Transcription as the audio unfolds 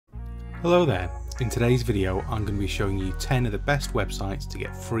Hello there, in today's video I'm going to be showing you 10 of the best websites to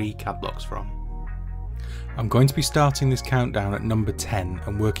get free CAD blocks from. I'm going to be starting this countdown at number 10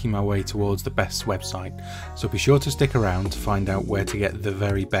 and working my way towards the best website, so be sure to stick around to find out where to get the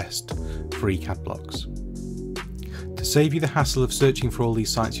very best free CAD blocks. To save you the hassle of searching for all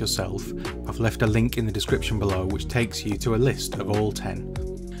these sites yourself, I've left a link in the description below which takes you to a list of all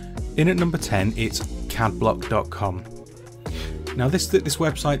 10. In at number 10 it's cadblock.com. Now this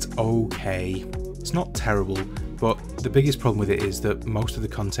website's okay, it's not terrible, but the biggest problem with it is that most of the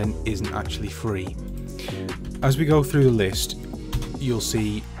content isn't actually free. As we go through the list, you'll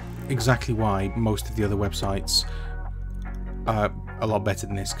see exactly why most of the other websites are a lot better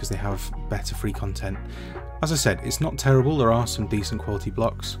than this, because they have better free content. As I said, it's not terrible, there are some decent quality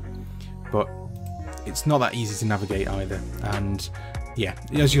blocks, but it's not that easy to navigate either, and yeah,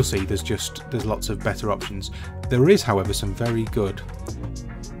 as you'll see, there's lots of better options. There is, however, some very good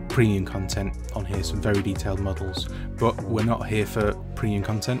premium content on here, some very detailed models, but we're not here for premium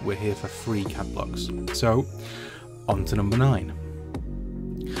content, we're here for free CAD blocks. So, on to number 9.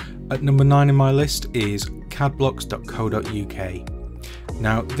 At number 9 in my list is cadblocks.co.uk.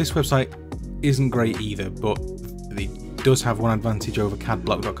 Now, this website isn't great either, but it does have one advantage over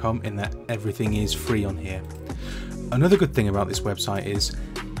cadblock.com in that everything is free on here. Another good thing about this website is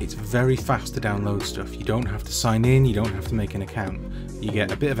it's very fast to download stuff. You don't have to sign in, you don't have to make an account. You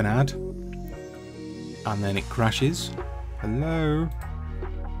get a bit of an ad and then it crashes. Hello?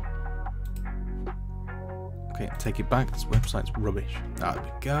 Okay, I'll take it back, this website's rubbish. There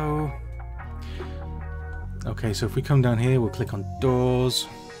we go. Okay, so if we come down here, we'll click on doors.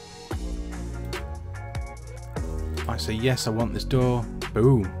 I say yes, I want this door.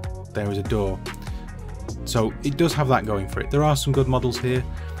 Boom, there is a door. So it does have that going for it. There are some good models here,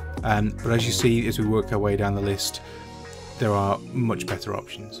 but as you see as we work our way down the list, there are much better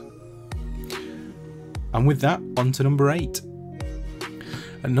options. And with that, on to number 8.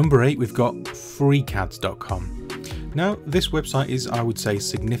 At number 8 we've got freecads.com. Now this website is, I would say,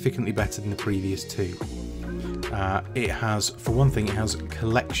 significantly better than the previous two. It has, for one thing, it has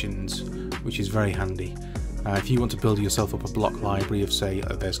collections, which is very handy. If you want to build yourself up a block library of, say,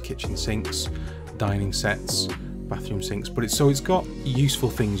 there's kitchen sinks, dining sets, bathroom sinks, but it's got useful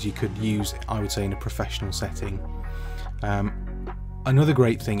things you could use, I would say, in a professional setting. Another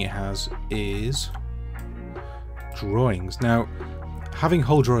great thing it has is drawings. Now, having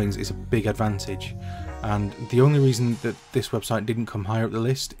whole drawings is a big advantage, and the only reason that this website didn't come higher up the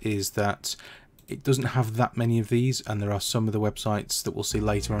list is that it doesn't have that many of these, and there are some of the websites that we'll see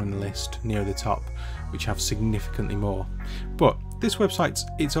later on in the list near the top which have significantly more. But this website,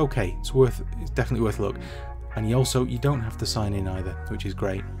 it's okay, it's definitely worth a look, and you don't have to sign in either, which is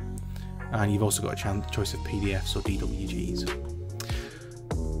great. And you've also got a choice of PDFs or DWGs.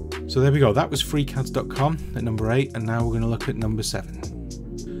 So there we go, that was freecads.com at number 8, and now we're going to look at number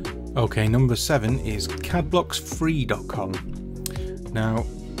 7. Okay, number 7 is cadblocksfree.com. Now,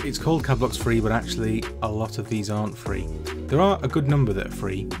 it's called cadblocks free, but actually a lot of these aren't free. There are a good number that are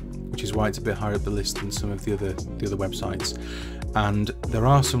free, which is why it's a bit higher up the list than some of the other websites. And there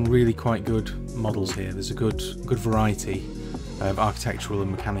are some really quite good models here. There's a good variety of architectural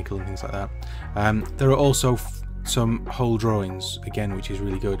and mechanical and things like that. There are also some whole drawings again, which is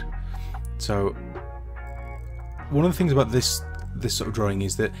really good. So one of the things about this sort of drawing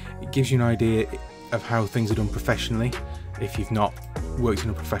is that it gives you an idea of how things are done professionally if you've not worked in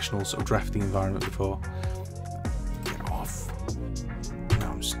a professional sort of drafting environment before. Get off.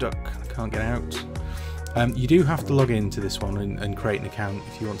 Now I'm stuck, I can't get out. You do have to log into this one and create an account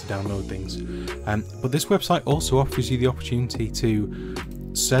if you want to download things. But this website also offers you the opportunity to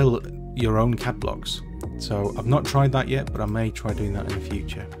sell your own CAD blocks. So I've not tried that yet, but I may try doing that in the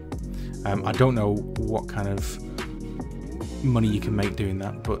future. I don't know what kind of money you can make doing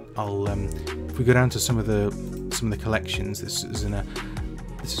that, but I'll if we go down to some of the collections, this is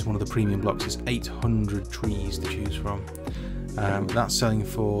one of the premium blocks. It's 800 trees to choose from. That's selling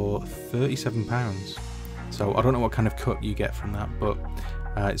for £37. So I don't know what kind of cut you get from that, but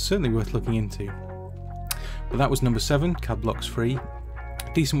it's certainly worth looking into. But that was number 7, cadblocks free.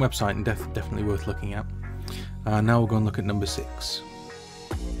 Decent website and definitely worth looking at. Now we'll go and look at number 6.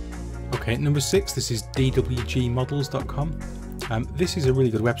 Okay, number 6, this is dwgmodels.com. This is a really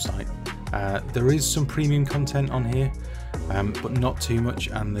good website. There is some premium content on here, but not too much,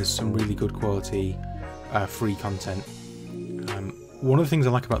 and there's some really good quality free content. One of the things I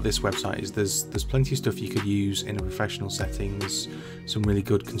like about this website is there's plenty of stuff you could use in a professional settings, some really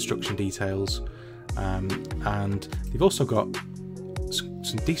good construction details, and they've also got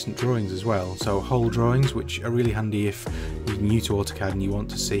some decent drawings as well. So whole drawings, which are really handy if you're new to AutoCAD and you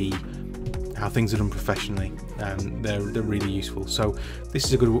want to see how things are done professionally. They're really useful. So this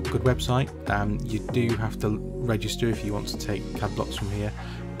is a good website. You do have to register if you want to take CAD blocks from here,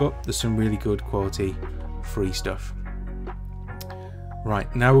 but there's some really good quality free stuff.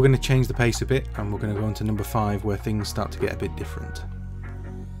 Right, now we're going to change the pace a bit, and we're going to go on to number 5, where things start to get a bit different.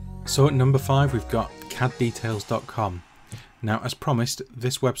 So at number 5 we've got caddetails.com. Now, as promised,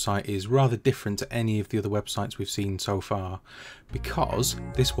 this website is rather different to any of the other websites we've seen so far, because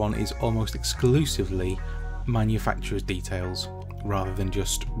this one is almost exclusively manufacturer's details rather than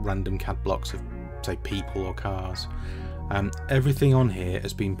just random CAD blocks of, say, people or cars. Everything on here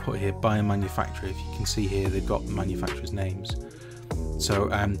has been put here by a manufacturer. If you can see here, they've got manufacturers' names. So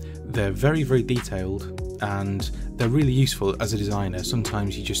they're very, very detailed, and they're really useful as a designer.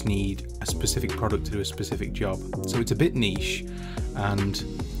 Sometimes you just need a specific product to do a specific job. So it's a bit niche, and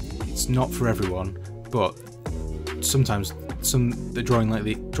it's not for everyone, but sometimes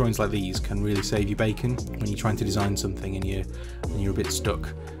drawings like these can really save you bacon when you're trying to design something and you're a bit stuck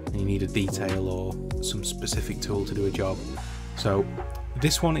and you need a detail or some specific tool to do a job. So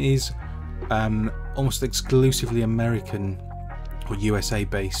this one is almost exclusively American or USA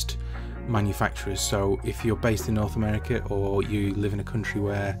based manufacturers. So if you're based in North America, or you live in a country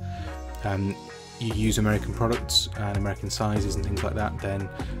where you use American products and American sizes and things like that, then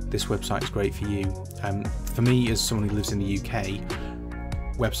this website is great for you. For me, as someone who lives in the UK,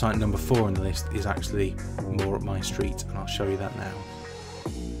 website number 4 on the list is actually more up my street, and I'll show you that now.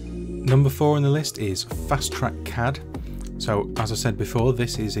 Number 4 on the list is Fast Track CAD. So as I said before,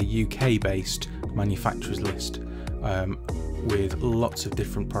 this is a UK based manufacturers list with lots of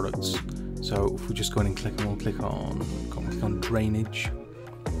different products. So if we just go in and click on drainage,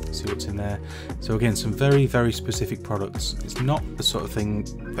 see what's in there. So again, some very, very specific products. It's not the sort of thing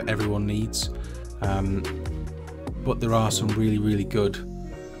that everyone needs, but there are some really, really good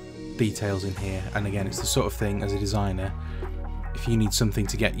details in here. And again, it's the sort of thing, as a designer, if you need something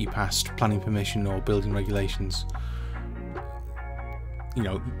to get you past planning permission or building regulations, you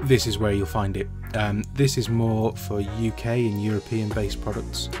know, this is where you'll find it. This is more for UK and European based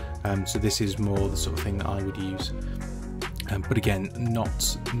products, so this is more the sort of thing that I would use. But again,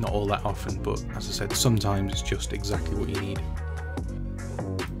 not all that often, but as I said, sometimes it's just exactly what you need.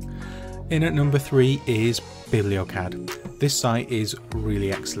 In at number 3 is BiblioCAD. This site is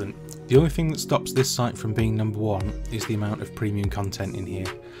really excellent. The only thing that stops this site from being number 1 is the amount of premium content in here.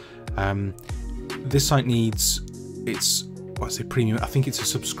 This site needs, premium. I think it's a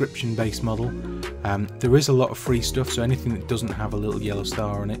subscription based model. There is a lot of free stuff, so anything that doesn't have a little yellow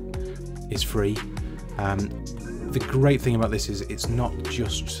star on it is free. The great thing about this is it's not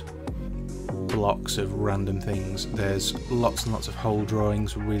just blocks of random things. There's lots and lots of whole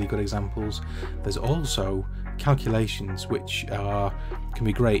drawings, really good examples. There's also calculations, which can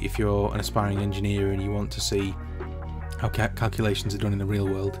be great if you're an aspiring engineer and you want to see how calculations are done in the real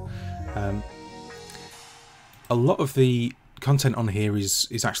world. A lot of the content on here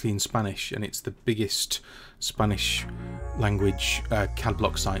is actually in Spanish, and it's the biggest Spanish language CAD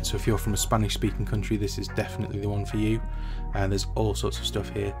block site. So if you're from a Spanish speaking country, this is definitely the one for you. There's all sorts of stuff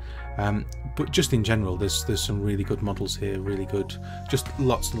here, but just in general, there's some really good models here, really good, just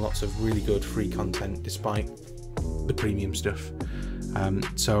lots and lots of really good free content despite the premium stuff.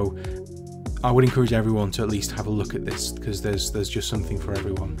 So I would encourage everyone to at least have a look at this, because there's just something for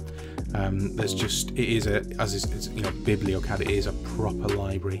everyone. BiblioCAD, it is a proper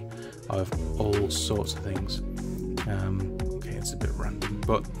library of all sorts of things. Okay, it's a bit random,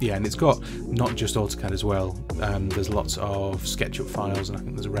 but yeah, and it's got not just AutoCAD as well. There's lots of SketchUp files, and I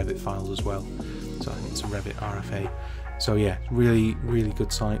think there's Revit files as well. So I think it's a Revit RFA. So yeah, really, really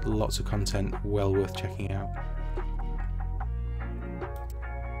good site, lots of content, well worth checking out.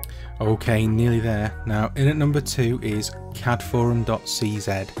 Okay, nearly there. Now, in at number 2 is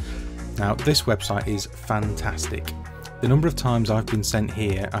cadforum.cz. Now, this website is fantastic. The number of times I've been sent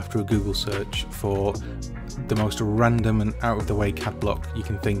here after a Google search for the most random and out of the way CAD block you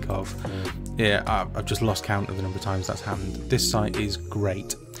can think of. Yeah, I've just lost count of the number of times that's happened. This site is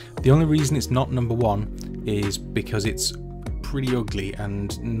great. The only reason it's not number 1 is because it's pretty ugly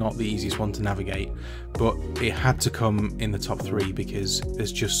and not the easiest one to navigate, but it had to come in the top 3 because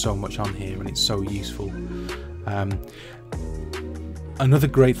there's just so much on here and it's so useful. Another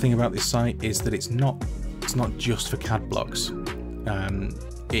great thing about this site is that it's not just for CAD blocks.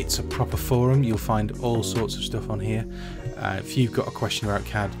 It's a proper forum. You'll find all sorts of stuff on here. If you've got a question about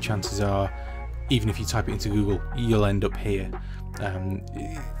CAD, chances are, even if you type it into Google, you'll end up here.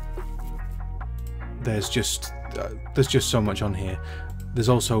 There's just so much on here. There's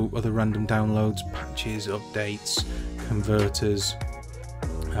also other random downloads, patches, updates, converters,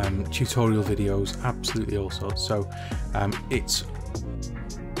 tutorial videos, absolutely all sorts. So it's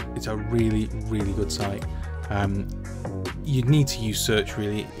a really good site. You'd need to use search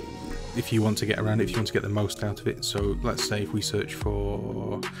really if you want to get around it, if you want to get the most out of it. So let's say if we search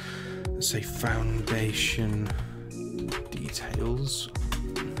for, let's say, foundation details.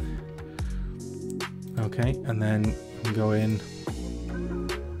 Okay, and then go in,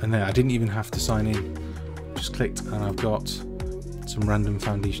 and there I didn't even have to sign in, just clicked and I've got some random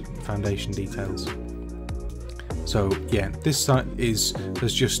foundation details. So yeah, this site is,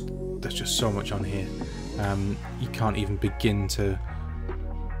 there's just so much on here. You can't even begin to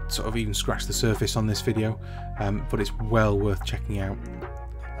sort of even scratch the surface on this video, but it's well worth checking out.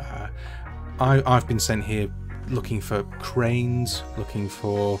 I've been sent here looking for cranes, looking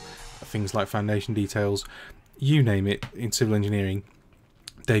for things like foundation details, you name it, in civil engineering,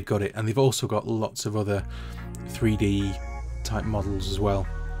 they've got it. And they've also got lots of other 3D type models as well,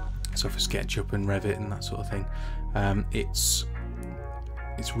 so for SketchUp and Revit and that sort of thing. It's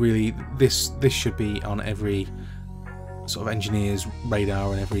really, this should be on every sort of engineer's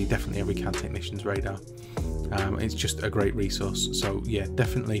radar, and definitely every CAD technician's radar. It's just a great resource, so yeah,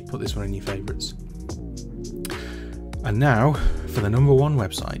 definitely put this one in your favourites. And now for the #1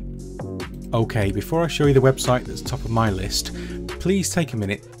 website. Okay, before I show you the website that's top of my list, please take a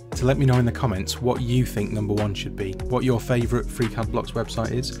minute to let me know in the comments what you think #1 should be, what your favourite FreeCAD Blocks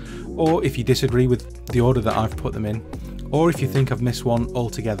website is, or if you disagree with the order that I've put them in, or if you think I've missed one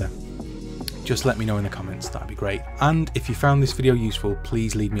altogether. Just let me know in the comments, that'd be great. And if you found this video useful,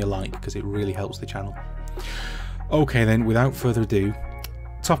 please leave me a like, because it really helps the channel. Okay then, without further ado,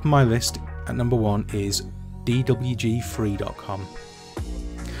 top of my list at #1 is dwgfree.com.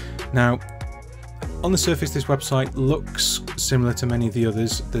 Now, on the surface this website looks similar to many of the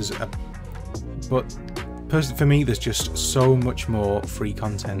others, but personally for me there's just so much more free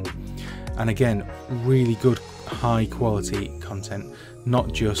content, and again, really good high quality content,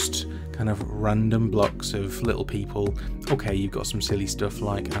 not just kind of random blocks of little people. Okay, you've got some silly stuff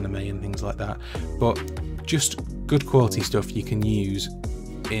like anime and things like that, but just good quality stuff you can use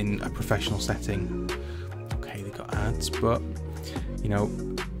in a professional setting. Okay, they've got ads, but you know,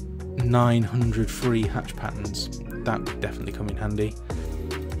 900 free hatch patterns, that would definitely come in handy.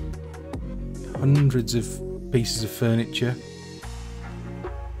 Hundreds of pieces of furniture.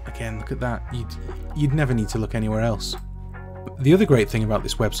 Again, look at that, you'd never need to look anywhere else. The other great thing about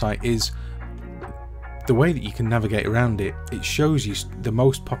this website is the way that you can navigate around it. It shows you the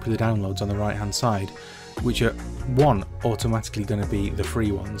most popular downloads on the right hand side, which are, one, automatically going to be the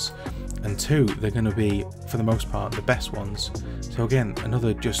free ones, and two, they're going to be, for the most part, the best ones. So again,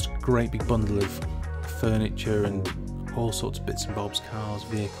 another just great big bundle of furniture and all sorts of bits and bobs, cars,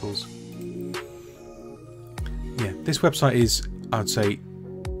 vehicles. Yeah, this website is, I'd say,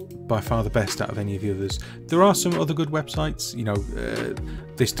 by far the best out of any of the others. There are some other good websites, you know,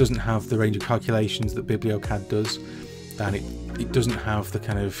 this doesn't have the range of calculations that BiblioCAD does, and it doesn't have the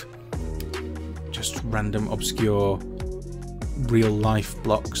kind of just random obscure real life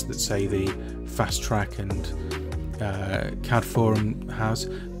blocks that say the Fast Track and CAD Forum has,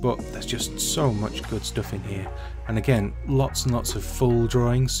 but there's just so much good stuff in here. And again, lots and lots of full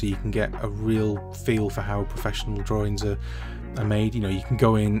drawings, so you can get a real feel for how professional drawings are made. You know, you can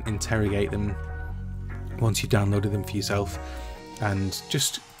go in, interrogate them once you've downloaded them for yourself, and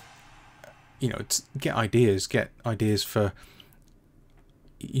just, you know, get ideas for,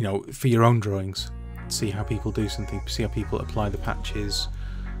 you know, for your own drawings. See how people do something, see how people apply the patches,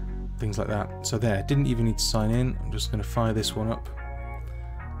 things like that. So there, didn't even need to sign in. I'm just going to fire this one up.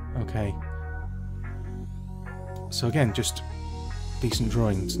 Okay. So again, just decent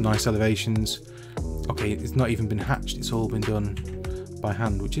drawings, nice elevations. Okay, it's not even been hatched, it's all been done by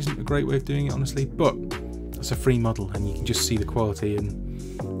hand, which isn't a great way of doing it, honestly, but it's a free model and you can just see the quality and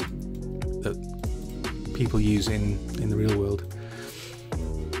that people use in the real world.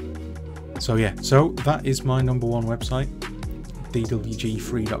 So yeah, so that is my #1 website,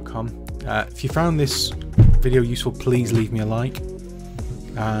 dwgfree.com. If you found this video useful, please leave me a like,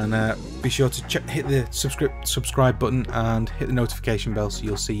 and be sure to hit the subscribe button and hit the notification bell so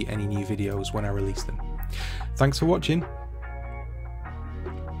you'll see any new videos when I release them. Thanks for watching.